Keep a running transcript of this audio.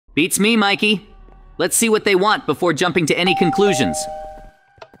Beats me, Mikey. Let's see what they want before jumping to any conclusions.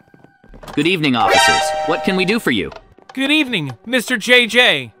 Good evening, officers. What can we do for you? Good evening, Mr.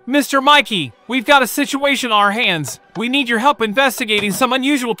 JJ. Mr. Mikey, we've got a situation on our hands. We need your help investigating some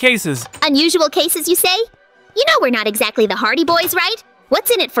unusual cases. Unusual cases, you say? You know we're not exactly the Hardy Boys, right?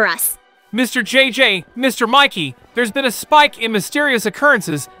 What's in it for us? Mr. JJ, Mr. Mikey, there's been a spike in mysterious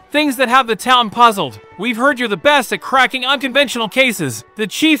occurrences, things that have the town puzzled. We've heard you're the best at cracking unconventional cases. The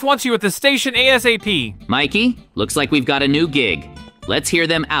chief wants you at the station ASAP. Mikey, looks like we've got a new gig. Let's hear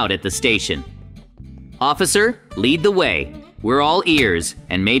them out at the station. Officer, lead the way. We're all ears,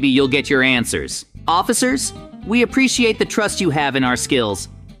 and maybe you'll get your answers. Officers, we appreciate the trust you have in our skills.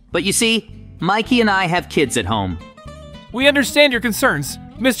 But you see, Mikey and I have kids at home. We understand your concerns.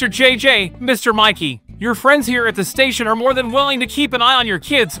 Mr. JJ, Mr. Mikey, your friends here at the station are more than willing to keep an eye on your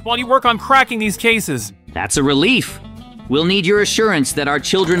kids while you work on cracking these cases. That's a relief. We'll need your assurance that our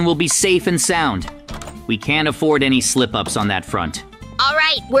children will be safe and sound. We can't afford any slip-ups on that front. All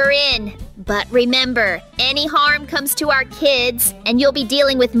right, we're in. But remember, any harm comes to our kids, and you'll be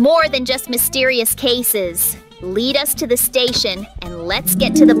dealing with more than just mysterious cases. Lead us to the station, and let's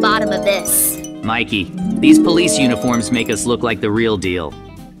get to the bottom of this. Mikey, these police uniforms make us look like the real deal.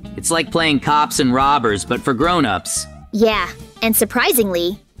 It's like playing cops and robbers, but for grown-ups. Yeah, and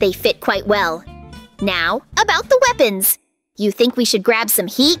surprisingly, they fit quite well. Now, about the weapons. You think we should grab some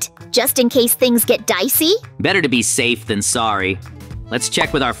heat, just in case things get dicey? Better to be safe than sorry. Let's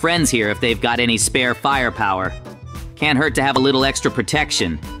check with our friends here if they've got any spare firepower. Can't hurt to have a little extra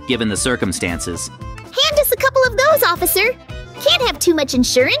protection, given the circumstances. Hand us a couple of those, officer. Can't have too much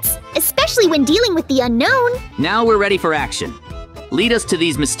insurance, especially when dealing with the unknown. Now we're ready for action. Lead us to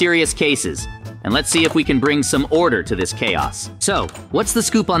these mysterious cases, and let's see if we can bring some order to this chaos. So, what's the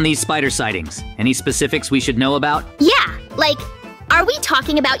scoop on these spider sightings? Any specifics we should know about? Yeah, like, are we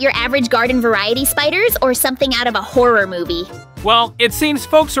talking about your average garden variety spiders or something out of a horror movie? Well, it seems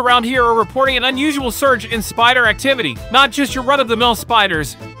folks around here are reporting an unusual surge in spider activity. Not just your run-of-the-mill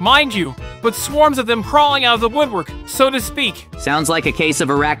spiders, mind you, but swarms of them crawling out of the woodwork, so to speak. Sounds like a case of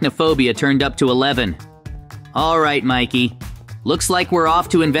arachnophobia turned up to 11. All right, Mikey. Looks like we're off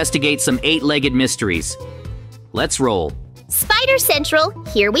to investigate some 8-legged mysteries. Let's roll. Spider Central,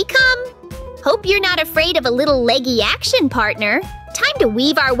 here we come. Hope you're not afraid of a little leggy action, partner. Time to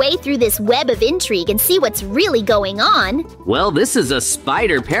weave our way through this web of intrigue and see what's really going on. Well, this is a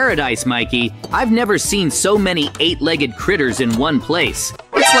spider paradise, Mikey. I've never seen so many 8-legged critters in one place.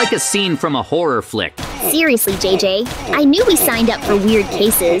 It's like a scene from a horror flick. Seriously, JJ, I knew we signed up for weird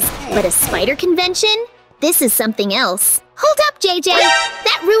cases, but a spider convention? This is something else. Hold up, JJ!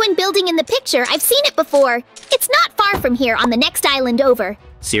 That ruined building in the picture, I've seen it before. It's not far from here on the next island over.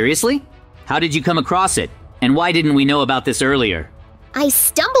 Seriously? How did you come across it? And why didn't we know about this earlier? I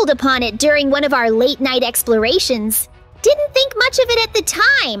stumbled upon it during one of our late-night explorations. Didn't think much of it at the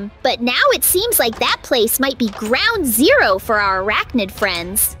time, but now it seems like that place might be ground zero for our arachnid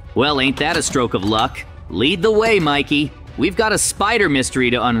friends. Well, ain't that a stroke of luck? Lead the way, Mikey. We've got a spider mystery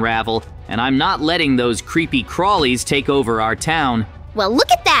to unravel, and I'm not letting those creepy crawlies take over our town. Well,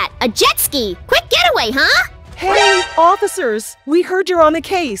 look at that! A jet ski! Quick getaway, huh? Hey, officers! We heard you're on the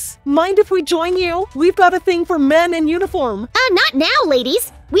case. Mind if we join you? We've got a thing for men in uniform. Not now,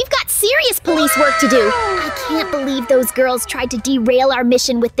 ladies. We've got serious police work to do. I can't believe those girls tried to derail our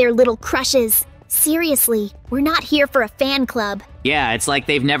mission with their little crushes. Seriously, we're not here for a fan club. Yeah, it's like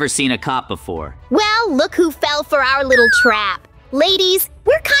they've never seen a cop before. Well, look who fell for our little trap. Ladies,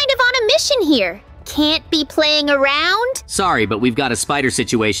 we're kind of on a mission here. Can't be playing around. Sorry, but we've got a spider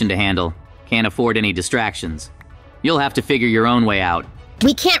situation to handle. Can't afford any distractions. You'll have to figure your own way out.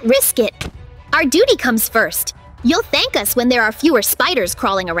 We can't risk it. Our duty comes first. You'll thank us when there are fewer spiders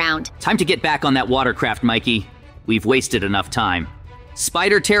crawling around. Time to get back on that watercraft, Mikey. We've wasted enough time.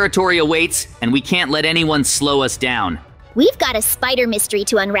 Spider territory awaits, and we can't let anyone slow us down. We've got a spider mystery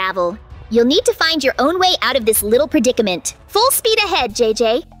to unravel. You'll need to find your own way out of this little predicament. Full speed ahead,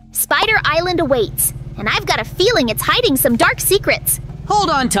 JJ. Spider Island awaits, and I've got a feeling it's hiding some dark secrets. Hold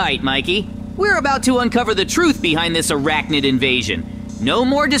on tight, Mikey. We're about to uncover the truth behind this arachnid invasion. No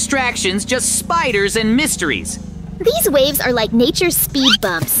more distractions, just spiders and mysteries. These waves are like nature's speed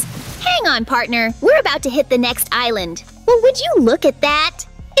bumps. Hang on, partner. We're about to hit the next island. Well, would you look at that?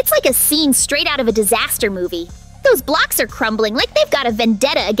 It's like a scene straight out of a disaster movie. Those blocks are crumbling like they've got a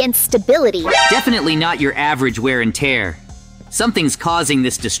vendetta against stability. Definitely not your average wear and tear. Something's causing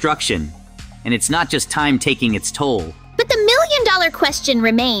this destruction, and it's not just time taking its toll. But the million-dollar question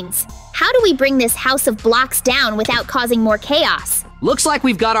remains. How do we bring this house of blocks down without causing more chaos? Looks like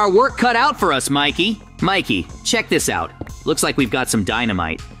we've got our work cut out for us, Mikey. Mikey, check this out. Looks like we've got some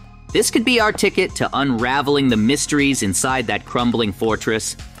dynamite. This could be our ticket to unraveling the mysteries inside that crumbling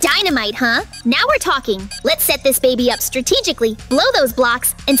fortress. Dynamite, huh? Now we're talking. Let's set this baby up strategically, blow those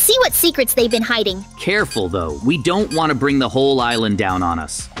blocks, and see what secrets they've been hiding. Careful, though. We don't want to bring the whole island down on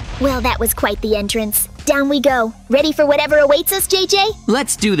us. Well, that was quite the entrance. Down we go. Ready for whatever awaits us, JJ?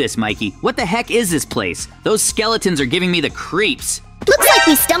 Let's do this, Mikey. What the heck is this place? Those skeletons are giving me the creeps. Looks like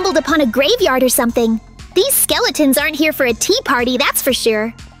we stumbled upon a graveyard or something. These skeletons aren't here for a tea party, that's for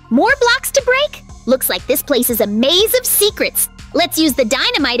sure. More blocks to break? Looks like this place is a maze of secrets. Let's use the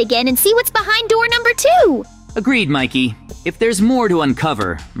dynamite again and see what's behind door number 2. Agreed, Mikey. If there's more to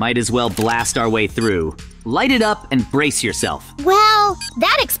uncover, might as well blast our way through. Light it up and brace yourself. Well,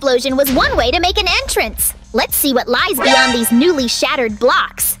 that explosion was one way to make an entrance. Let's see what lies beyond these newly shattered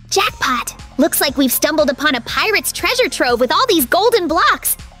blocks. Jackpot! Looks like we've stumbled upon a pirate's treasure trove with all these golden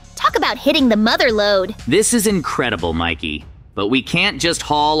blocks. Talk about hitting the mother lode. This is incredible, Mikey. But we can't just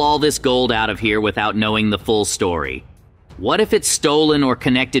haul all this gold out of here without knowing the full story. What if it's stolen or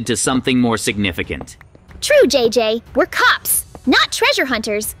connected to something more significant? True, JJ. We're cops, not treasure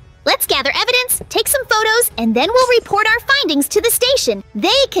hunters. Let's gather evidence, take some photos, and then we'll report our findings to the station. They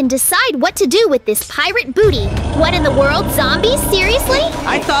can decide what to do with this pirate booty. What in the world, zombies? Seriously?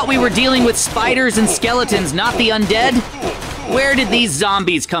 I thought we were dealing with spiders and skeletons, not the undead. Where did these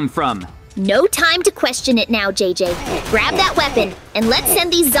zombies come from? No time to question it now, JJ. Grab that weapon, and let's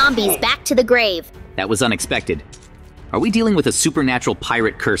send these zombies back to the grave. That was unexpected. Are we dealing with a supernatural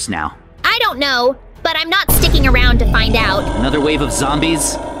pirate curse now? I don't know, but I'm not sticking around to find out. Another wave of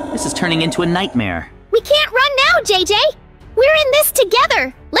zombies? This is turning into a nightmare. We can't run now, JJ. We're in this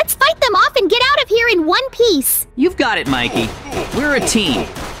together. Let's fight them off and get out of here in one piece. You've got it, Mikey. We're a team,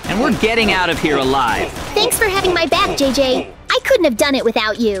 and we're getting out of here alive. Thanks for having my back, JJ. I couldn't have done it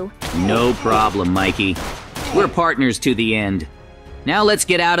without you. No problem, Mikey. We're partners to the end. Now let's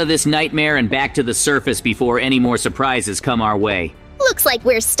get out of this nightmare and back to the surface before any more surprises come our way. Looks like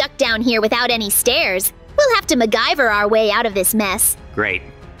we're stuck down here without any stairs. We'll have to MacGyver our way out of this mess. Great.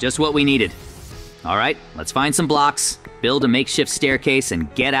 Just what we needed. All right, let's find some blocks, build a makeshift staircase,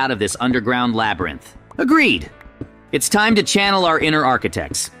 and get out of this underground labyrinth. Agreed. It's time to channel our inner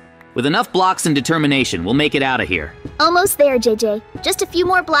architects. With enough blocks and determination, we'll make it out of here. Almost there, JJ. Just a few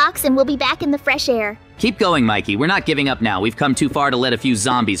more blocks and we'll be back in the fresh air. Keep going, Mikey. We're not giving up now. We've come too far to let a few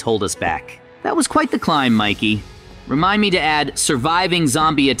zombies hold us back. That was quite the climb, Mikey. Remind me to add surviving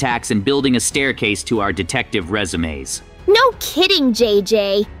zombie attacks and building a staircase to our detective resumes. No kidding,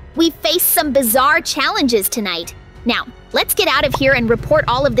 JJ. We've faced some bizarre challenges tonight. Now, let's get out of here and report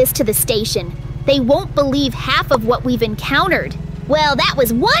all of this to the station. They won't believe half of what we've encountered. Well, that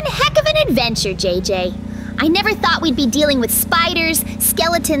was one heck of an adventure, JJ. I never thought we'd be dealing with spiders,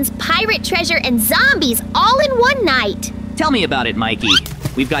 skeletons, pirate treasure, and zombies all in one night. Tell me about it, Mikey.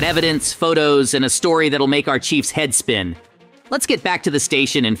 We've got evidence, photos, and a story that'll make our chief's head spin. Let's get back to the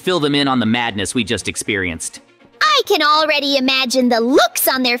station and fill them in on the madness we just experienced. I can already imagine the looks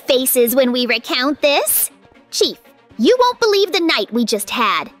on their faces when we recount this. Chief, you won't believe the night we just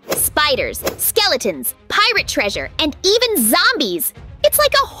had. Spiders, skeletons, pirate treasure, and even zombies. It's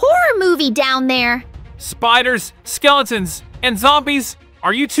like a horror movie down there. Spiders, skeletons, and zombies?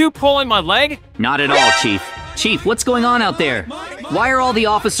 Are you two pulling my leg? Not at all, Chief. Chief, what's going on out there? Why are all the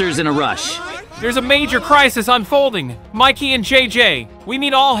officers in a rush? There's a major crisis unfolding. Mikey and JJ, we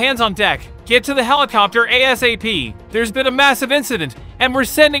need all hands on deck. Get to the helicopter ASAP. There's been a massive incident, and we're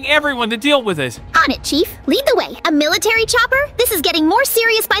sending everyone to deal with it. On it, Chief. Lead the way. A military chopper? This is getting more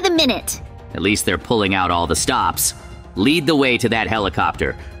serious by the minute. At least they're pulling out all the stops. Lead the way to that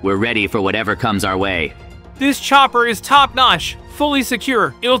helicopter. We're ready for whatever comes our way. This chopper is top-notch, fully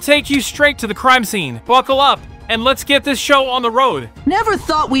secure. It'll take you straight to the crime scene. Buckle up, and let's get this show on the road. Never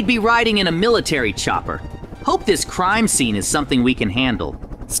thought we'd be riding in a military chopper. Hope this crime scene is something we can handle.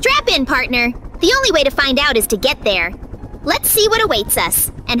 Strap in, partner. The only way to find out is to get there. Let's see what awaits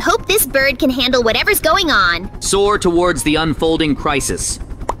us, and hope this bird can handle whatever's going on. Soar towards the unfolding crisis.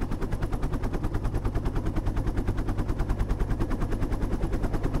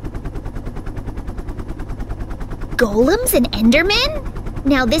 Golems and Endermen?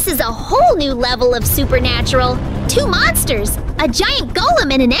 Now this is a whole new level of supernatural. 2 monsters, a giant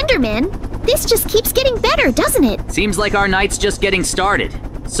golem and an Enderman. This just keeps getting better, doesn't it? Seems like our night's just getting started.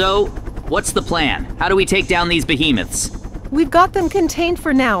 So, what's the plan? How do we take down these behemoths? We've got them contained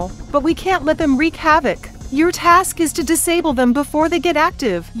for now, but we can't let them wreak havoc. Your task is to disable them before they get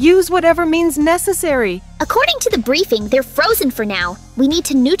active. Use whatever means necessary. According to the briefing, they're frozen for now. We need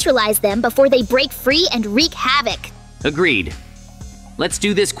to neutralize them before they break free and wreak havoc. Agreed. Let's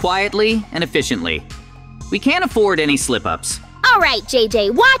do this quietly and efficiently. We can't afford any slip-ups. Alright,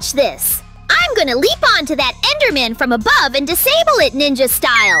 JJ, watch this. I'm gonna leap onto that Enderman from above and disable it ninja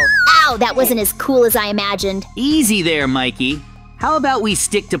style. Ow, that wasn't as cool as I imagined. Easy there, Mikey. How about we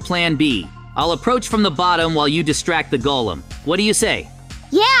stick to plan B? I'll approach from the bottom while you distract the golem. What do you say?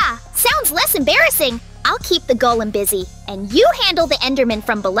 Yeah, sounds less embarrassing. I'll keep the golem busy, and you handle the Enderman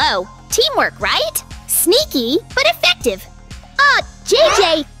from below. Teamwork, right? Sneaky, but effective.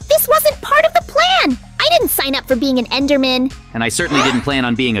 JJ, this wasn't part of the plan. I didn't sign up for being an Enderman. And I certainly didn't plan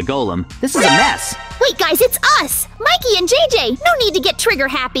on being a golem. This is a mess. Wait, guys, it's us! Mikey and JJ, no need to get trigger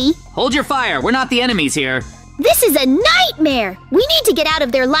happy. Hold your fire, we're not the enemies here. This is a nightmare. We need to get out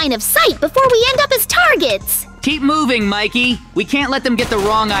of their line of sight before we end up as targets. Keep moving, Mikey. We can't let them get the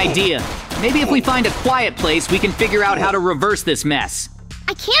wrong idea. Maybe if we find a quiet place, we can figure out how to reverse this mess.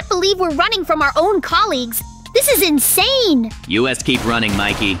 I can't believe we're running from our own colleagues. This is insane! US keep running,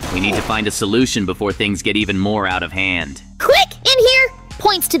 Mikey. We need to find a solution before things get even more out of hand. Quick, in here!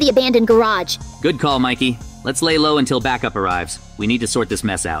 Points to the abandoned garage. Good call, Mikey. Let's lay low until backup arrives. We need to sort this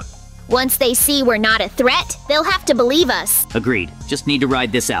mess out. Once they see we're not a threat, they'll have to believe us. Agreed. Just need to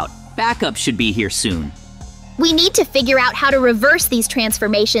ride this out. Backup should be here soon. We need to figure out how to reverse these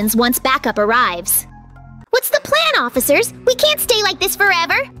transformations once backup arrives. What's the plan, officers? We can't stay like this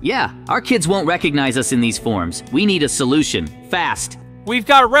forever. Yeah, our kids won't recognize us in these forms. We need a solution. Fast. We've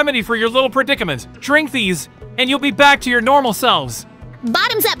got a remedy for your little predicament. Drink these, and you'll be back to your normal selves.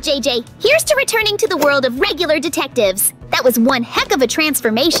 Bottoms up, JJ. Here's to returning to the world of regular detectives. That was one heck of a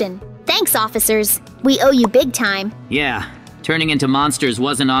transformation. Thanks, officers. We owe you big time. Yeah, turning into monsters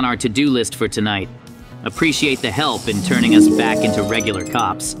wasn't on our to-do list for tonight. Appreciate the help in turning us back into regular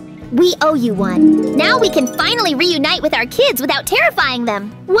cops. We owe you one. Now we can finally reunite with our kids without terrifying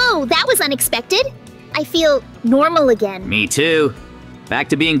them. Whoa, that was unexpected. I feel normal again. Me too. Back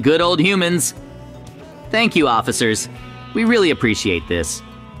to being good old humans. Thank you, officers. We really appreciate this.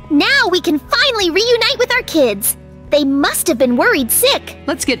 Now we can finally reunite with our kids. They must have been worried sick.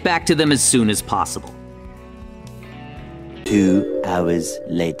 Let's get back to them as soon as possible. 2 hours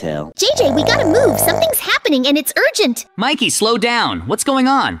later. JJ, we gotta move. Something's happening and it's urgent. Mikey, slow down. What's going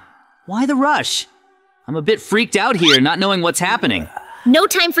on? Why the rush? I'm a bit freaked out here, not knowing what's happening. No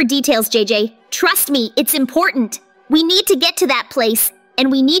time for details, JJ. Trust me, it's important. We need to get to that place,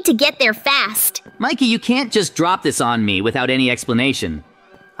 and we need to get there fast. Mikey, you can't just drop this on me without any explanation.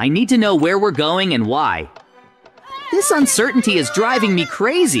 I need to know where we're going and why. This uncertainty is driving me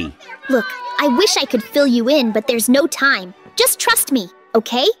crazy. Look, I wish I could fill you in, but there's no time. Just trust me,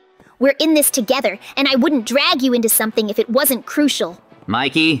 okay? We're in this together, and I wouldn't drag you into something if it wasn't crucial.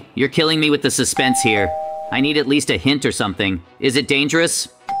 Mikey, you're killing me with the suspense here. I need at least a hint or something. Is it dangerous?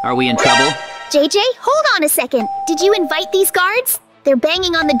 Are we in trouble? JJ, hold on a second. Did you invite these guards? They're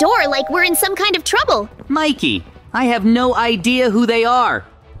banging on the door like we're in some kind of trouble. Mikey, I have no idea who they are.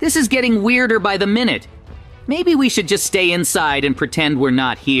 This is getting weirder by the minute. Maybe we should just stay inside and pretend we're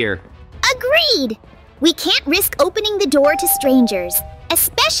not here. Agreed! We can't risk opening the door to strangers,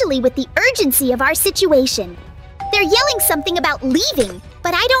 especially with the urgency of our situation. They're yelling something about leaving,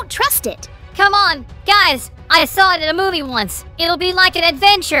 but I don't trust it. Come on, guys! I saw it in a movie once. It'll be like an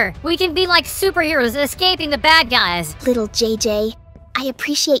adventure. We can be like superheroes escaping the bad guys. Little JJ, I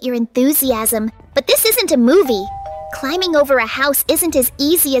appreciate your enthusiasm, but this isn't a movie. Climbing over a house isn't as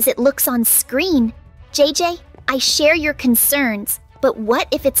easy as it looks on screen. JJ, I share your concerns, but what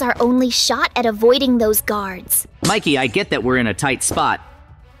if it's our only shot at avoiding those guards? Mikey, I get that we're in a tight spot,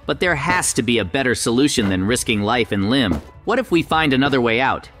 but there has to be a better solution than risking life and limb. What if we find another way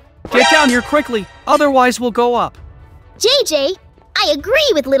out? Get down here quickly, otherwise we'll go up. JJ, I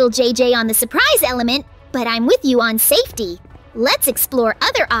agree with little JJ on the surprise element, but I'm with you on safety. Let's explore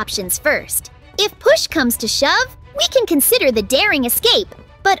other options first. If push comes to shove, we can consider the daring escape,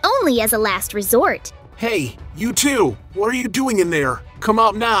 but only as a last resort. Hey, you two! What are you doing in there? Come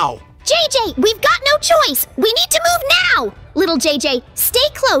out now! JJ, we've got no choice! We need to move now! Little JJ, stay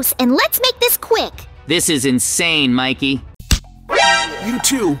close and let's make this quick. This is insane, Mikey. You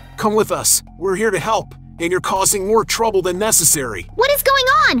two, come with us. We're here to help, and you're causing more trouble than necessary. What is going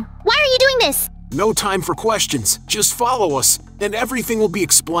on? Why are you doing this? No time for questions. Just follow us, and everything will be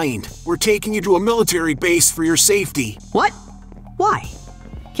explained. We're taking you to a military base for your safety. What? Why?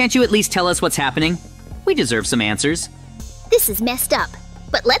 Can't you at least tell us what's happening? We deserve some answers. This is messed up,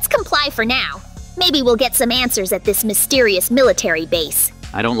 but let's comply for now. Maybe we'll get some answers at this mysterious military base.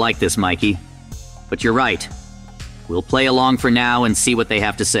 I don't like this, Mikey. But you're right. We'll play along for now and see what they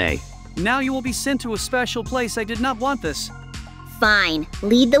have to say. Now you will be sent to a special place. I did not want this. Fine,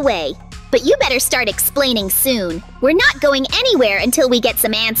 lead the way. But you better start explaining soon. We're not going anywhere until we get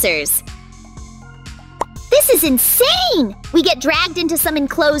some answers. This is insane! We get dragged into some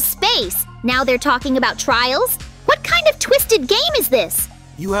enclosed space. Now they're talking about trials? What kind of twisted game is this?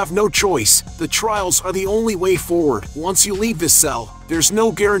 You have no choice. The trials are the only way forward. Once you leave this cell, there's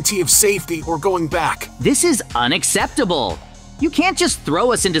no guarantee of safety or going back. This is unacceptable. You can't just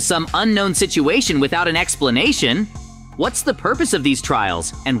throw us into some unknown situation without an explanation. What's the purpose of these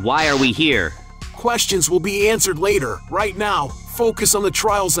trials, and why are we here? Questions will be answered later. Right now, focus on the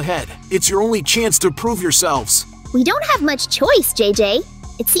trials ahead. It's your only chance to prove yourselves. We don't have much choice, JJ.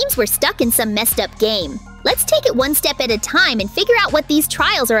 It seems we're stuck in some messed up game. Let's take it one step at a time and figure out what these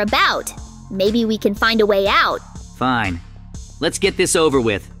trials are about. Maybe we can find a way out. Fine. Let's get this over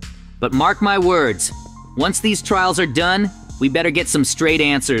with. But mark my words, once these trials are done, we better get some straight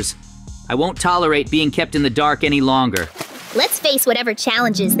answers. I won't tolerate being kept in the dark any longer. Let's face whatever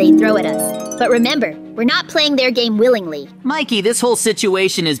challenges they throw at us. But remember, we're not playing their game willingly. Mikey, this whole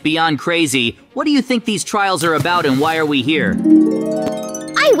situation is beyond crazy. What do you think these trials are about, and why are we here?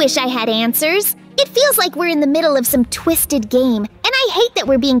 I wish I had answers. It feels like we're in the middle of some twisted game, and I hate that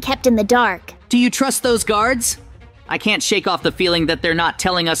we're being kept in the dark. Do you trust those guards? I can't shake off the feeling that they're not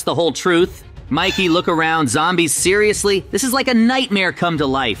telling us the whole truth. Mikey, look around. Zombies, seriously? This is like a nightmare come to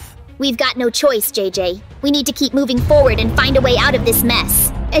life. We've got no choice, JJ. We need to keep moving forward and find a way out of this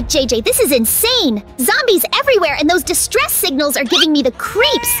mess. JJ, this is insane! Zombies everywhere, and those distress signals are giving me the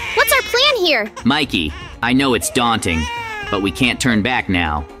creeps! What's our plan here? Mikey, I know it's daunting, but we can't turn back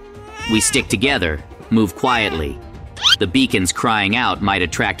now. We stick together, move quietly. The beacons crying out might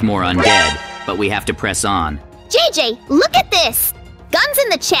attract more undead, but we have to press on. JJ, look at this! Guns in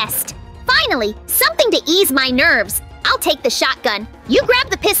the chest. Finally, something to ease my nerves. I'll take the shotgun. You grab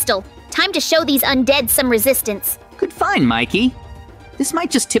the pistol. Time to show these undead some resistance. Good find, Mikey. This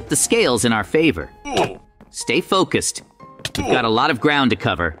might just tip the scales in our favor. Stay focused. We've got a lot of ground to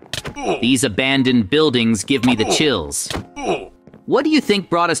cover. These abandoned buildings give me the chills. What do you think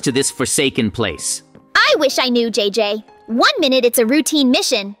brought us to this forsaken place? I wish I knew, JJ. 1 minute it's a routine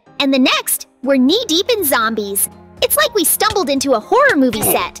mission, and the next, we're knee-deep in zombies. It's like we stumbled into a horror movie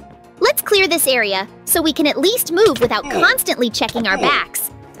set. Let's clear this area, so we can at least move without constantly checking our backs.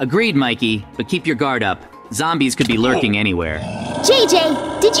 Agreed, Mikey, but keep your guard up. Zombies could be lurking anywhere.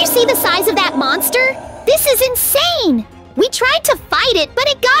 JJ, did you see the size of that monster? This is insane! We tried to fight it, but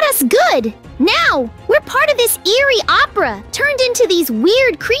it got us good. Now, we're part of this eerie opera, turned into these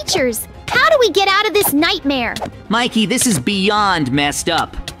weird creatures. How do we get out of this nightmare? Mikey, this is beyond messed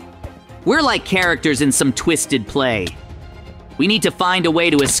up. We're like characters in some twisted play. We need to find a way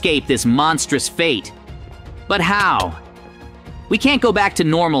to escape this monstrous fate. But how? We can't go back to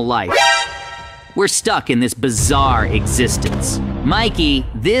normal life. We're stuck in this bizarre existence. Mikey,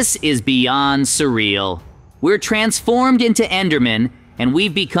 this is beyond surreal. We're transformed into Endermen, and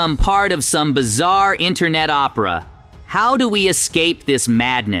we've become part of some bizarre internet opera. How do we escape this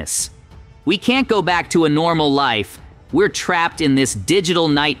madness? We can't go back to a normal life. We're trapped in this digital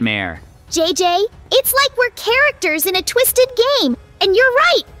nightmare. JJ, it's like we're characters in a twisted game. And you're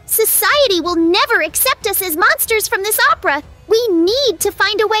right, society will never accept us as monsters from this opera. We need to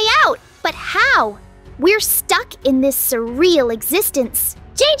find a way out. But how? We're stuck in this surreal existence.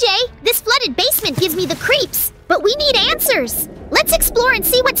 JJ, this flooded basement gives me the creeps, but we need answers. Let's explore and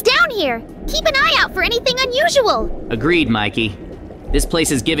see what's down here. Keep an eye out for anything unusual. Agreed, Mikey. This place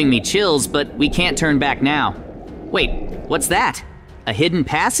is giving me chills, but we can't turn back now. Wait, what's that? A hidden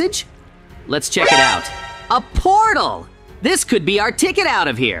passage? Let's check it out. A portal! This could be our ticket out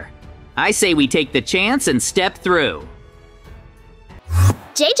of here. I say we take the chance and step through.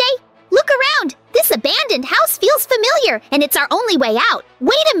 JJ, look around. This abandoned house feels familiar, and it's our only way out.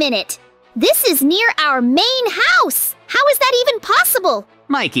 Wait a minute. This is near our main house. How is that even possible?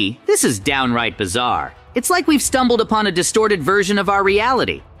 Mikey, this is downright bizarre. It's like we've stumbled upon a distorted version of our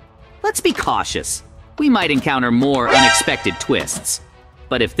reality. Let's be cautious. We might encounter more unexpected twists.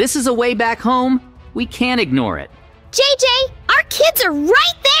 But if this is a way back home, we can't ignore it. JJ, our kids are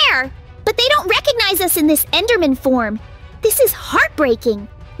right there! But they don't recognize us in this Enderman form. This is heartbreaking.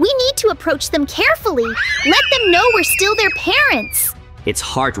 We need to approach them carefully. Let them know we're still their parents. It's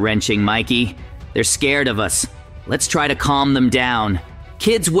heart-wrenching, Mikey. They're scared of us. Let's try to calm them down.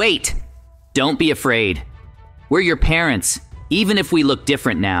 Kids, wait! Don't be afraid. We're your parents, even if we look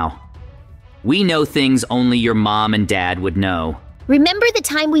different now. We know things only your mom and dad would know. Remember the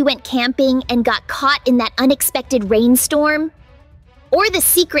time we went camping and got caught in that unexpected rainstorm? Or the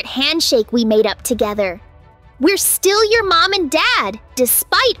secret handshake we made up together? We're still your mom and dad,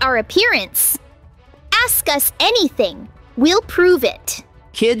 despite our appearance. Ask us anything. We'll prove it.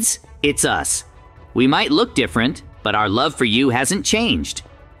 Kids, it's us. We might look different, but our love for you hasn't changed.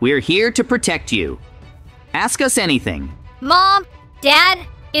 We're here to protect you. Ask us anything. Mom? Dad?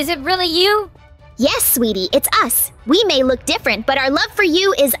 Is it really you? Yes, sweetie, it's us. We may look different, but our love for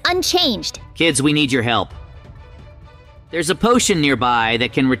you is unchanged. Kids, we need your help. There's a potion nearby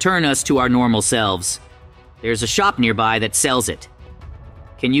that can return us to our normal selves. There's a shop nearby that sells it.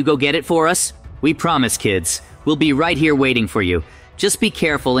 Can you go get it for us? We promise, kids. We'll be right here waiting for you. Just be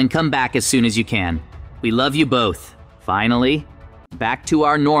careful and come back as soon as you can. We love you both. Finally, back to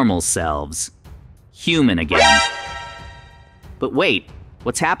our normal selves. Human again. But wait,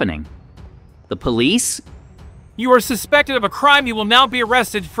 what's happening? The police? You are suspected of a crime. You will now be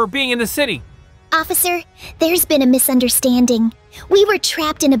arrested for being in the city. Officer, there's been a misunderstanding. We were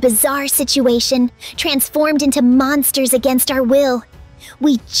trapped in a bizarre situation, transformed into monsters against our will.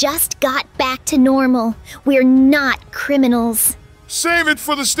 We just got back to normal. We're not criminals. Save it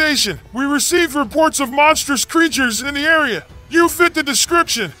for the station. We received reports of monstrous creatures in the area. You fit the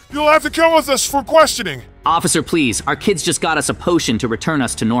description. You'll have to come with us for questioning. Officer, please, our kids just got us a potion to return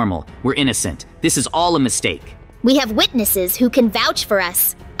us to normal. We're innocent. This is all a mistake. We have witnesses who can vouch for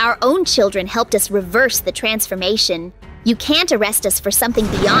us. Our own children helped us reverse the transformation. You can't arrest us for something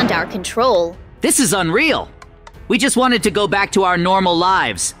beyond our control. This is unreal. We just wanted to go back to our normal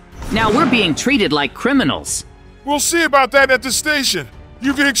lives. Now we're being treated like criminals. We'll see about that at the station.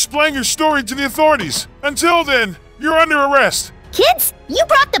 You can explain your story to the authorities. Until then, you're under arrest. Kids, you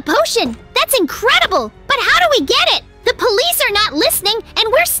brought the potion! That's incredible! But how do we get it? The police are not listening,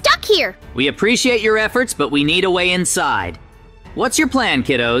 and we're stuck here! We appreciate your efforts, but we need a way inside. What's your plan,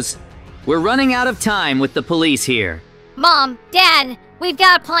 kiddos? We're running out of time with the police here. Mom, Dad, we've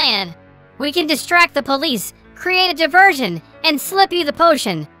got a plan. We can distract the police, create a diversion, and slip you the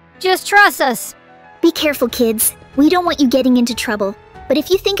potion. Just trust us. Be careful, kids. We don't want you getting into trouble. But if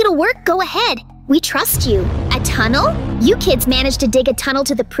you think it'll work, go ahead. We trust you. A tunnel? You kids managed to dig a tunnel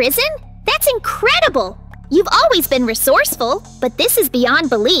to the prison? That's incredible! You've always been resourceful, but this is beyond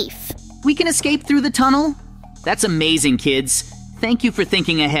belief. We can escape through the tunnel? That's amazing, kids. Thank you for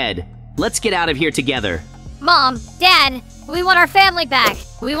thinking ahead. Let's get out of here together. Mom, Dad, we want our family back.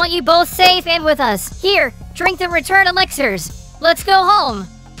 We want you both safe and with us. Here, drink the return elixirs. Let's go home.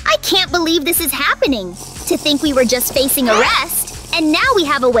 I can't believe this is happening. To think we were just facing arrest, and now we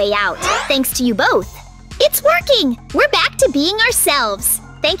have a way out, thanks to you both. It's working! We're back to being ourselves.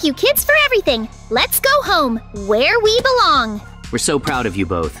 Thank you, kids, for everything. Let's go home, where we belong. We're so proud of you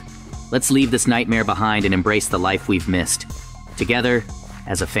both. Let's leave this nightmare behind and embrace the life we've missed. Together,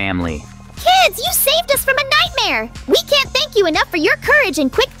 as a family. Kids, you saved us from a nightmare! We can't thank you enough for your courage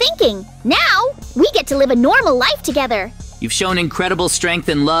and quick thinking. Now, we get to live a normal life together. You've shown incredible strength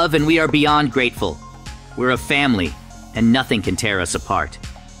and love, and we are beyond grateful. We're a family, and nothing can tear us apart.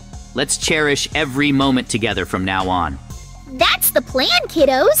 Let's cherish every moment together from now on. That's the plan,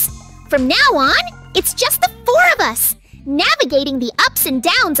 kiddos. From now on, it's just the four of us, navigating the ups and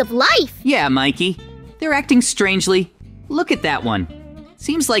downs of life. Yeah, Mikey. They're acting strangely. Look at that one.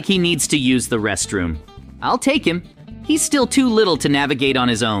 Seems like he needs to use the restroom. I'll take him. He's still too little to navigate on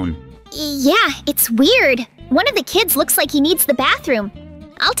his own. Yeah, it's weird. One of the kids looks like he needs the bathroom.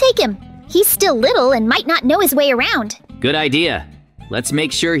 I'll take him. He's still little and might not know his way around. Good idea. Let's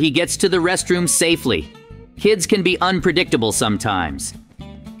make sure he gets to the restroom safely. Kids can be unpredictable sometimes.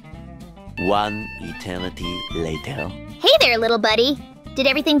 One eternity later. Hey there, little buddy. Did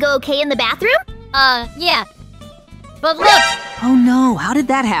everything go okay in the bathroom? Yeah. But look! Oh no, how did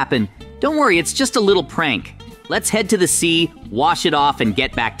that happen? Don't worry, it's just a little prank. Let's head to the sea, wash it off, and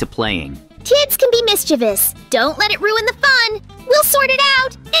get back to playing. Kids can be mischievous. Don't let it ruin the fun. We'll sort it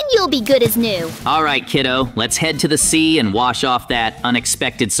out, and you'll be good as new. All right, kiddo, let's head to the sea and wash off that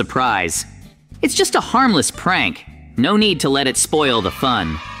unexpected surprise. It's just a harmless prank. No need to let it spoil the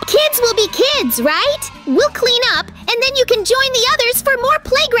fun. Kids will be kids, right? We'll clean up, and then you can join the others for more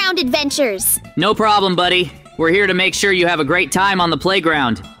playground adventures. No problem, buddy. We're here to make sure you have a great time on the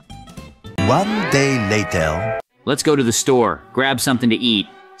playground. One day later. Let's go to the store, grab something to eat,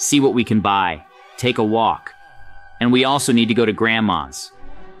 see what we can buy, take a walk. And we also need to go to Grandma's.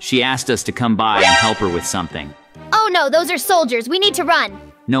 She asked us to come by and help her with something. Oh no, those are soldiers. We need to run.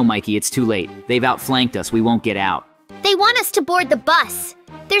 No, Mikey, it's too late. They've outflanked us. We won't get out. They want us to board the bus.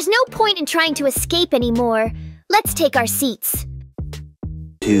 There's no point in trying to escape anymore. Let's take our seats.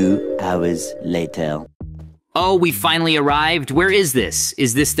 2 hours later. Oh, we finally arrived. Where is this?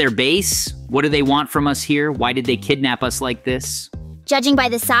 Is this their base? What do they want from us here? Why did they kidnap us like this? Judging by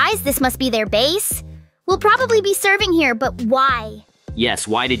the size, this must be their base. We'll probably be serving here, but why? Yes,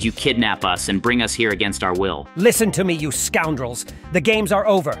 why did you kidnap us and bring us here against our will? Listen to me, you scoundrels. The games are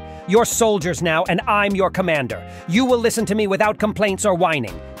over. You're soldiers now, and I'm your commander. You will listen to me without complaints or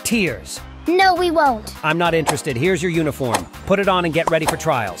whining. Tears. No, we won't. I'm not interested. Here's your uniform. Put it on and get ready for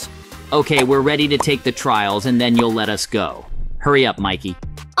trials. Okay, we're ready to take the trials and then you'll let us go. Hurry up, Mikey.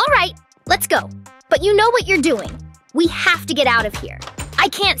 All right, let's go. But you know what you're doing. We have to get out of here. I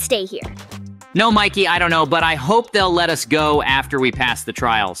can't stay here. No, Mikey, I don't know, but I hope they'll let us go after we pass the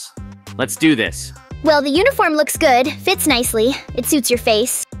trials. Let's do this. Well, the uniform looks good, fits nicely. It suits your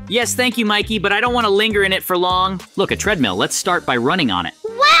face. Yes, thank you, Mikey, but I don't want to linger in it for long. Look, a treadmill. Let's start by running on it.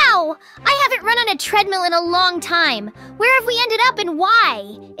 Wow! I haven't run on a treadmill in a long time. Where have we ended up and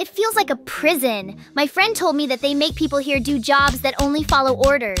why? It feels like a prison. My friend told me that they make people here do jobs that only follow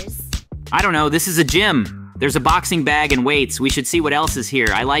orders. I don't know, this is a gym. There's a boxing bag and weights. We should see what else is here.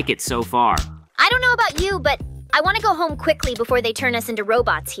 I like it so far. I don't know about you, but I want to go home quickly before they turn us into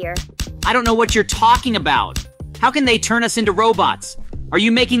robots here. I don't know what you're talking about. How can they turn us into robots? Are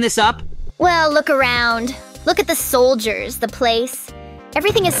you making this up? Well, look around. Look at the soldiers, the place.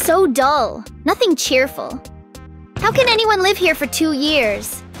 Everything is so dull. Nothing cheerful. How can anyone live here for 2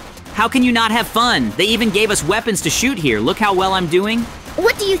 years? How can you not have fun? They even gave us weapons to shoot here. Look how well I'm doing.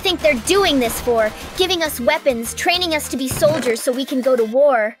 What do you think they're doing this for? Giving us weapons, training us to be soldiers so we can go to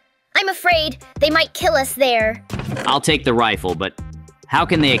war. I'm afraid they might kill us there. I'll take the rifle, but how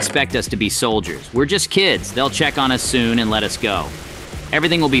can they expect us to be soldiers? We're just kids. They'll check on us soon and let us go.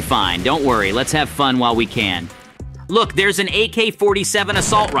 Everything will be fine. Don't worry. Let's have fun while we can. Look, there's an AK-47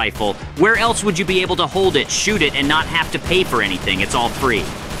 assault rifle. Where else would you be able to hold it, shoot it, and not have to pay for anything? It's all free.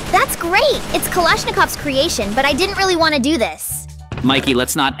 That's great! It's Kalashnikov's creation, but I didn't really want to do this. Mikey,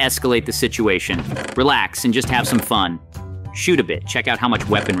 let's not escalate the situation. Relax and just have some fun. Shoot a bit. Check out how much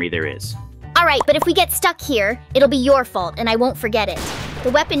weaponry there is. All right, but if we get stuck here, it'll be your fault, and I won't forget it. The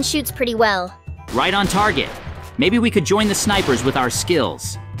weapon shoots pretty well. Right on target. Maybe we could join the snipers with our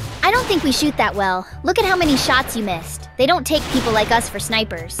skills. I don't think we shoot that well. Look at how many shots you missed. They don't take people like us for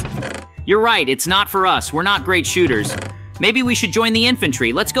snipers. You're right, it's not for us. We're not great shooters. Maybe we should join the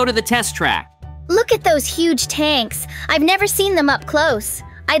infantry. Let's go to the test track. Look at those huge tanks. I've never seen them up close.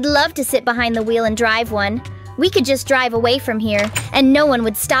 I'd love to sit behind the wheel and drive one. We could just drive away from here, and no one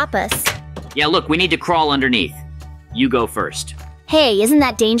would stop us. Yeah, look, we need to crawl underneath. You go first. Hey, isn't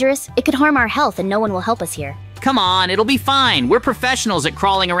that dangerous? It could harm our health and no one will help us here. Come on, it'll be fine. We're professionals at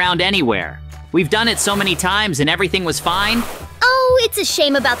crawling around anywhere. We've done it so many times and everything was fine. Oh, it's a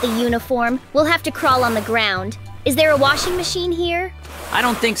shame about the uniform. We'll have to crawl on the ground. Is there a washing machine here? I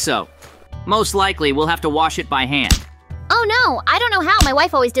don't think so. Most likely, we'll have to wash it by hand. Oh no, I don't know how. My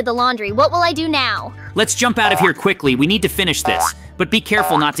wife always did the laundry. What will I do now? Let's jump out of here quickly. We need to finish this. But be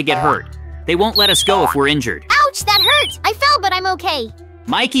careful not to get hurt. They won't let us go if we're injured. Ouch, that hurt! I fell, but I'm okay.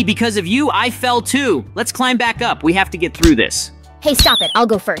 Mikey, because of you, I fell too. Let's climb back up. We have to get through this. Hey, stop it. I'll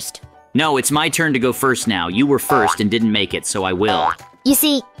go first. No, it's my turn to go first now. You were first and didn't make it, so I will. You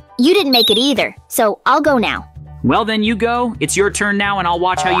see, you didn't make it either, so I'll go now. Well, then you go. It's your turn now, and I'll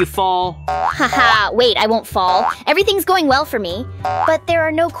watch how you fall. Haha, wait, I won't fall. Everything's going well for me, but there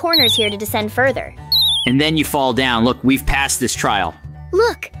are no corners here to descend further. And then you fall down. Look, we've passed this trial.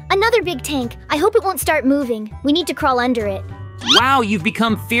 Look, another big tank. I hope it won't start moving. We need to crawl under it. Wow, you've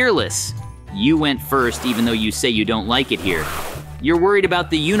become fearless. You went first, even though you say you don't like it here. You're worried about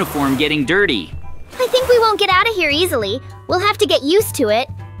the uniform getting dirty. I think we won't get out of here easily. We'll have to get used to it.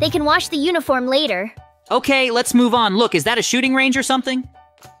 They can wash the uniform later. Okay, let's move on. Look, is that a shooting range or something?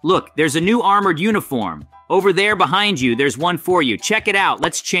 Look, there's a new armored uniform. Over there behind you, there's one for you. Check it out.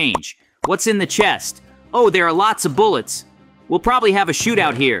 Let's change. What's in the chest? Oh, there are lots of bullets. We'll probably have a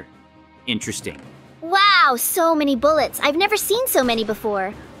shootout here. Interesting. Wow, so many bullets. I've never seen so many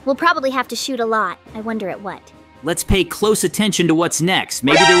before. We'll probably have to shoot a lot. I wonder at what. Let's pay close attention to what's next.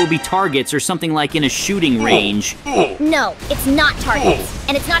 Maybe there will be targets or something like in a shooting range. No, it's not targets.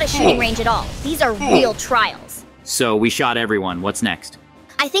 And it's not a shooting range at all. These are real trials. So we shot everyone. What's next?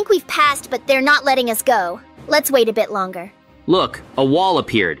 I think we've passed, but they're not letting us go. Let's wait a bit longer. Look, a wall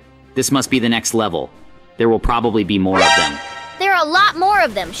appeared. This must be the next level. There will probably be more of them. There are a lot more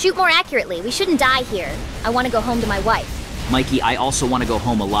of them. Shoot more accurately. We shouldn't die here. I want to go home to my wife. Mikey, I also want to go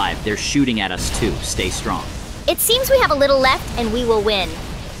home alive. They're shooting at us too. Stay strong. It seems we have a little left and we will win.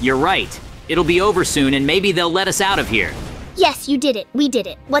 You're right. It'll be over soon and maybe they'll let us out of here. Yes, you did it. We did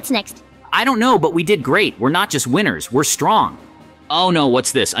it. What's next? I don't know, but we did great. We're not just winners. We're strong. Oh no,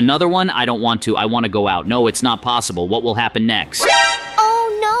 what's this? Another one? I don't want to. I want to go out. No, it's not possible. What will happen next?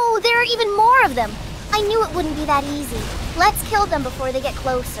 Oh no, there are even more of them. I knew it wouldn't be that easy. Let's kill them before they get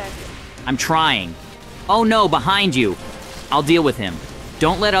closer. I'm trying. Oh no, behind you. I'll deal with him.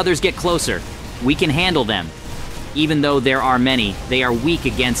 Don't let others get closer. We can handle them. Even though there are many, they are weak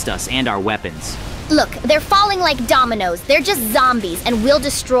against us and our weapons. Look, they're falling like dominoes. They're just zombies, and we'll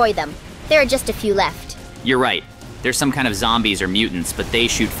destroy them. There are just a few left. You're right. There's some kind of zombies or mutants, but they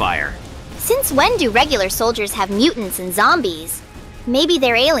shoot fire. Since when do regular soldiers have mutants and zombies? Maybe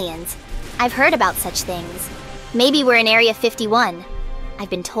they're aliens. I've heard about such things. Maybe we're in Area 51. I've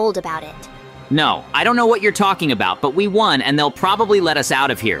been told about it. No, I don't know what you're talking about, but we won and they'll probably let us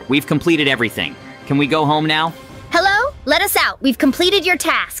out of here. We've completed everything. Can we go home now? Hello? Let us out. We've completed your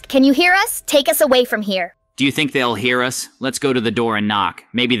task. Can you hear us? Take us away from here. Do you think they'll hear us? Let's go to the door and knock.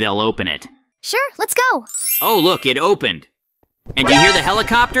 Maybe they'll open it. Sure, let's go. Oh, look, it opened. And you hear the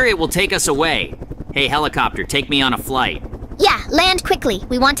helicopter? It will take us away. Hey, helicopter, take me on a flight. Yeah, land quickly.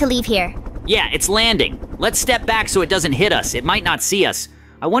 We want to leave here. Yeah, it's landing. Let's step back so it doesn't hit us. It might not see us.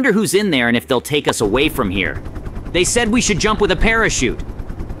 I wonder who's in there and if they'll take us away from here. They said we should jump with a parachute.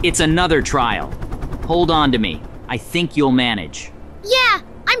 It's another trial. Hold on to me. I think you'll manage. Yeah,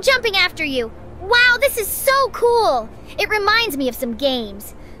 I'm jumping after you. Wow, this is so cool. It reminds me of some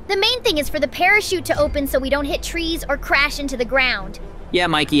games. The main thing is for the parachute to open so we don't hit trees or crash into the ground. Yeah,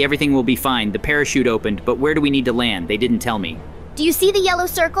 Mikey, everything will be fine. The parachute opened, but where do we need to land? They didn't tell me. Do you see the yellow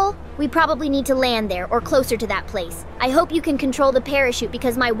circle? We probably need to land there or closer to that place. I hope you can control the parachute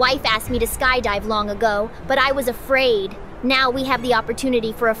because my wife asked me to skydive long ago, but I was afraid. Now we have the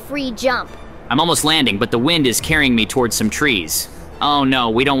opportunity for a free jump. I'm almost landing, but the wind is carrying me towards some trees. Oh no,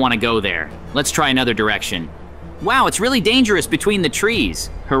 we don't want to go there. Let's try another direction. Wow, it's really dangerous between the trees.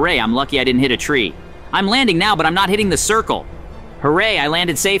 Hooray, I'm lucky I didn't hit a tree. I'm landing now, but I'm not hitting the circle. Hooray, I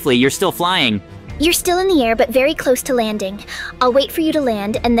landed safely. You're still flying. You're still in the air, but very close to landing. I'll wait for you to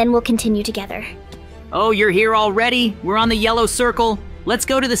land, and then we'll continue together. Oh, you're here already? We're on the yellow circle. Let's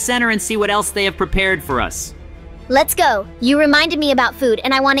go to the center and see what else they have prepared for us. Let's go. You reminded me about food,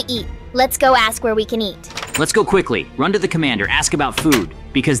 and I want to eat. Let's go ask where we can eat. Let's go quickly. Run to the commander, ask about food,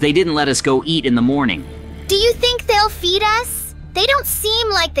 because they didn't let us go eat in the morning. Do you think they'll feed us? They don't seem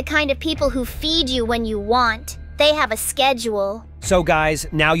like the kind of people who feed you when you want. They have a schedule. So guys,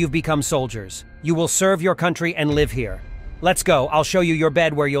 now you've become soldiers. You will serve your country and live here. Let's go. I'll show you your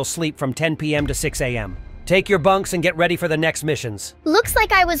bed where you'll sleep from 10 p.m. to 6 a.m. Take your bunks and get ready for the next missions. Looks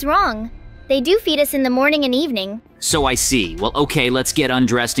like I was wrong. They do feed us in the morning and evening. So I see. Well, okay, let's get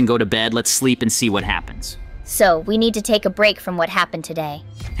undressed and go to bed. Let's sleep and see what happens. So, we need to take a break from what happened today.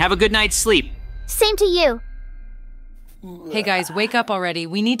 Have a good night's sleep. Same to you. Hey guys, wake up already.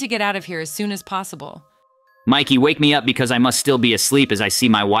 We need to get out of here as soon as possible. Mikey, wake me up because I must still be asleep as I see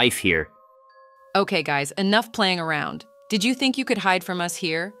my wife here. Okay guys, enough playing around. Did you think you could hide from us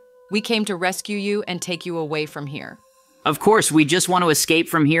here? We came to rescue you and take you away from here. Of course, we just want to escape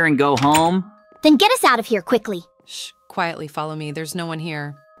from here and go home. Then get us out of here quickly. Shh, quietly follow me. There's no one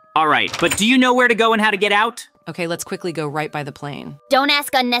here. All right, but do you know where to go and how to get out? Okay, let's quickly go right by the plane. Don't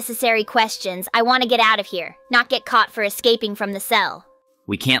ask unnecessary questions. I want to get out of here, not get caught for escaping from the cell.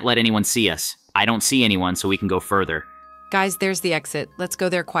 We can't let anyone see us. I don't see anyone, so we can go further. Guys, there's the exit. Let's go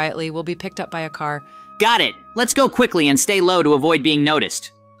there quietly. We'll be picked up by a car. Got it! Let's go quickly and stay low to avoid being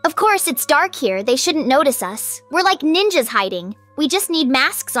noticed. Of course, it's dark here. They shouldn't notice us. We're like ninjas hiding. We just need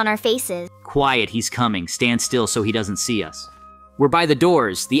masks on our faces. Quiet, he's coming. Stand still so he doesn't see us. We're by the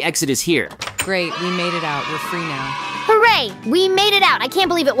doors. The exit is here. Great, we made it out. We're free now. Hooray! We made it out. I can't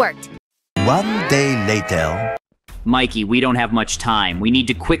believe it worked. 1 day later. Mikey, we don't have much time. We need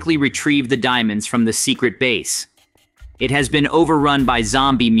to quickly retrieve the diamonds from the secret base. It has been overrun by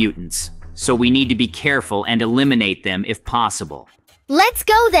zombie mutants, so we need to be careful and eliminate them if possible. Let's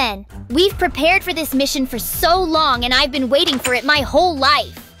go then! We've prepared for this mission for so long and I've been waiting for it my whole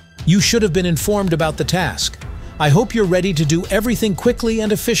life. You should have been informed about the task. I hope you're ready to do everything quickly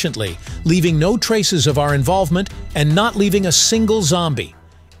and efficiently, leaving no traces of our involvement and not leaving a single zombie.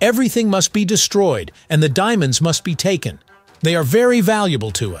 Everything must be destroyed and the diamonds must be taken. They are very valuable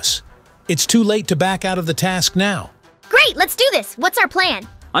to us. It's too late to back out of the task now. Great, let's do this! What's our plan?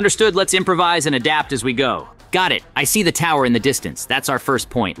 Understood, let's improvise and adapt as we go. Got it. I see the tower in the distance. That's our first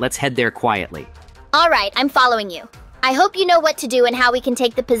point. Let's head there quietly. All right, I'm following you. I hope you know what to do and how we can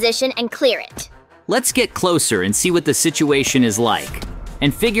take the position and clear it. Let's get closer and see what the situation is like,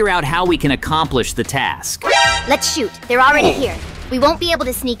 and figure out how we can accomplish the task. Let's shoot. They're already here. We won't be able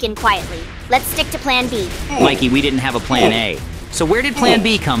to sneak in quietly. Let's stick to plan B. Mikey, we didn't have a plan A. So where did plan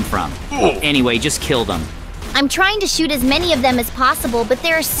B come from? Anyway, just kill them. I'm trying to shoot as many of them as possible, but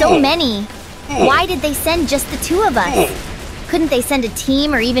there are so many. Why did they send just the two of us? Couldn't they send a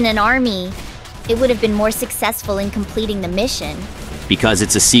team or even an army? It would have been more successful in completing the mission. Because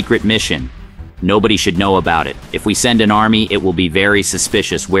it's a secret mission. Nobody should know about it. If we send an army, it will be very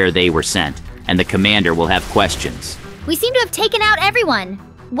suspicious where they were sent, and the commander will have questions. We seem to have taken out everyone.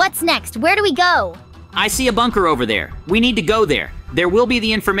 What's next? Where do we go? I see a bunker over there. We need to go there. There will be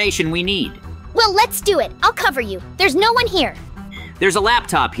the information we need. Well, let's do it. I'll cover you. There's no one here. There's a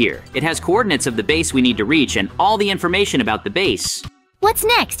laptop here. It has coordinates of the base we need to reach and all the information about the base. What's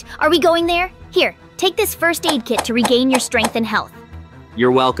next? Are we going there? Here, take this first aid kit to regain your strength and health.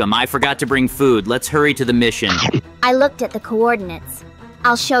 You're welcome. I forgot to bring food. Let's hurry to the mission. I looked at the coordinates.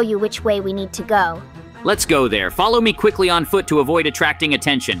 I'll show you which way we need to go. Let's go there. Follow me quickly on foot to avoid attracting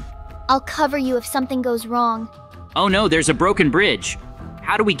attention. I'll cover you if something goes wrong. Oh no, there's a broken bridge.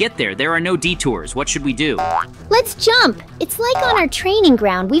 How do we get there? There are no detours. What should we do? Let's jump. It's like on our training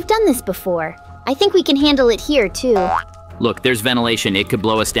ground. We've done this before. I think we can handle it here, too. Look, there's ventilation. It could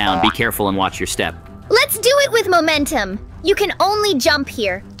blow us down. Be careful and watch your step. Let's do it with momentum. You can only jump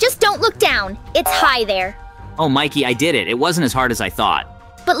here. Just don't look down. It's high there. Oh, Mikey, I did it. It wasn't as hard as I thought.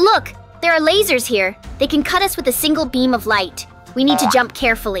 But look, there are lasers here. They can cut us with a single beam of light. We need to jump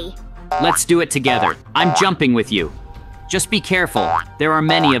carefully. Let's do it together. I'm jumping with you. Just be careful. There are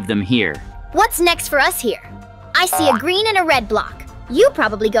many of them here. What's next for us here? I see a green and a red block. You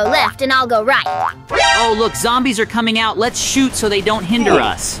probably go left and I'll go right. Oh, look, zombies are coming out. Let's shoot so they don't hinder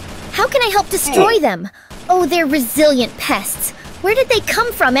us. How can I help destroy them? Oh, they're resilient pests. Where did they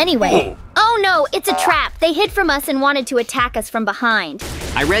come from anyway? Oh no, it's a trap. They hid from us and wanted to attack us from behind.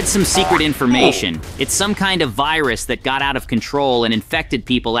 I read some secret information. It's some kind of virus that got out of control and infected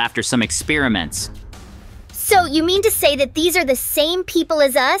people after some experiments. So you mean to say that these are the same people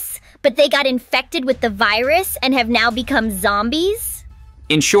as us, but they got infected with the virus and have now become zombies?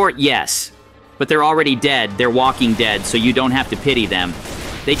 In short, yes. But they're already dead. They're walking dead, so you don't have to pity them.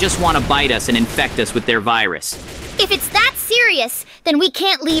 They just want to bite us and infect us with their virus. If it's that serious, then we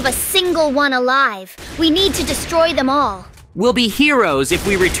can't leave a single one alive. We need to destroy them all. We'll be heroes if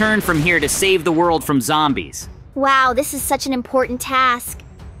we return from here to save the world from zombies. Wow, this is such an important task.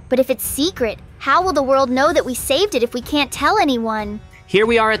 But if it's secret, how will the world know that we saved it if we can't tell anyone? Here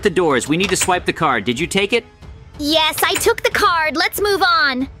we are at the doors. We need to swipe the card. Did you take it? Yes, I took the card. Let's move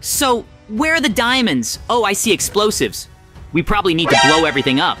on. So, where are the diamonds? Oh, I see explosives. We probably need to blow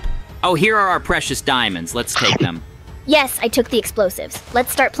everything up. Oh, here are our precious diamonds. Let's take them. Yes, I took the explosives.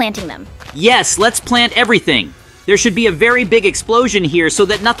 Let's start planting them. Yes, let's plant everything. There should be a very big explosion here so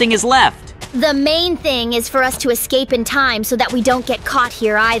that nothing is left. The main thing is for us to escape in time so that we don't get caught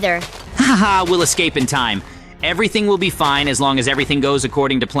here either. Haha, we'll escape in time. Everything will be fine as long as everything goes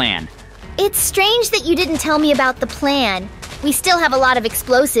according to plan. It's strange that you didn't tell me about the plan. We still have a lot of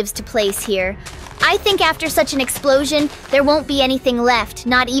explosives to place here. I think after such an explosion, there won't be anything left,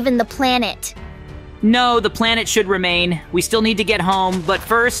 not even the planet. No, the planet should remain. We still need to get home, but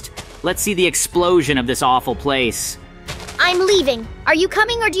first, let's see the explosion of this awful place. I'm leaving. Are you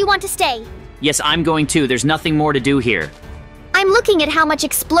coming or do you want to stay? Yes, I'm going too. There's nothing more to do here. I'm looking at how much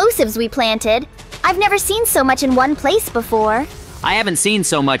explosives we planted. I've never seen so much in one place before. I haven't seen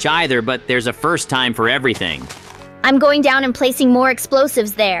so much either, but there's a first time for everything. I'm going down and placing more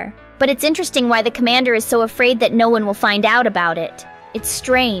explosives there. But it's interesting why the commander is so afraid that no one will find out about it. It's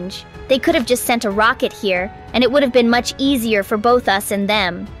strange. They could have just sent a rocket here, and it would have been much easier for both us and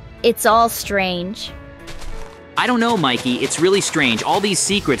them. It's all strange. I don't know, Mikey. It's really strange. All these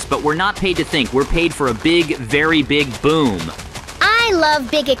secrets, but we're not paid to think. We're paid for a big, very big boom. I love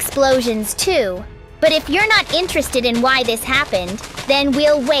big explosions too. But if you're not interested in why this happened, then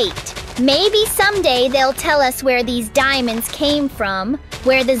we'll wait. Maybe someday they'll tell us where these diamonds came from,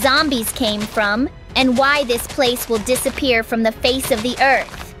 where the zombies came from, and why this place will disappear from the face of the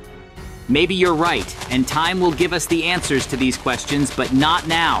earth. Maybe you're right, and time will give us the answers to these questions, but not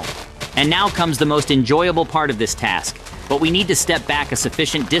now. And now comes the most enjoyable part of this task, but we need to step back a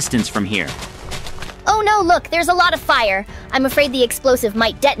sufficient distance from here. Oh no, look, there's a lot of fire. I'm afraid the explosive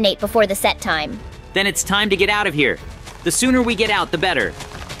might detonate before the set time. Then it's time to get out of here. The sooner we get out, the better.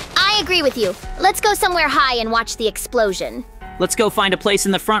 I agree with you. Let's go somewhere high and watch the explosion. Let's go find a place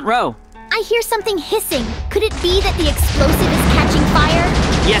in the front row. I hear something hissing. Could it be that the explosive is catching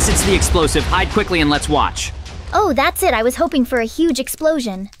fire? Yes, it's the explosive. Hide quickly and let's watch. Oh, that's it. I was hoping for a huge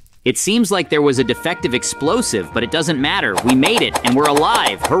explosion. It seems like there was a defective explosive, but it doesn't matter. We made it, and we're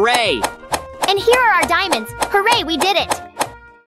alive. Hooray! And here are our diamonds. Hooray, we did it!